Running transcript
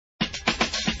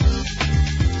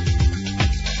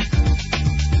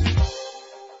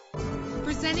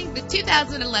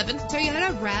2011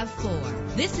 Toyota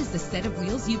RAV4. This is the set of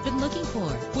wheels you've been looking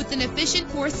for, with an efficient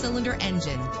 4-cylinder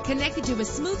engine connected to a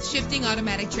smooth shifting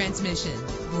automatic transmission.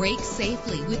 Brake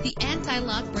safely with the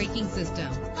anti-lock braking system.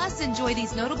 Plus, enjoy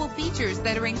these notable features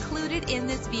that are included in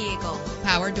this vehicle: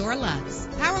 power door locks,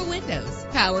 power windows,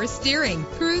 power steering,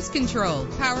 cruise control,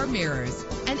 power mirrors,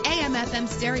 an AM/FM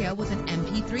stereo with an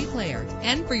MP3 player.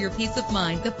 And for your peace of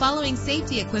mind, the following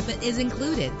safety equipment is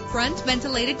included: front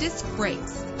ventilated disc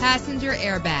brakes, passenger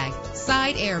airbag,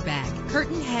 side airbag,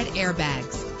 curtain head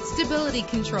airbags, stability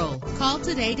control. Call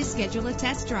today to schedule a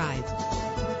test drive.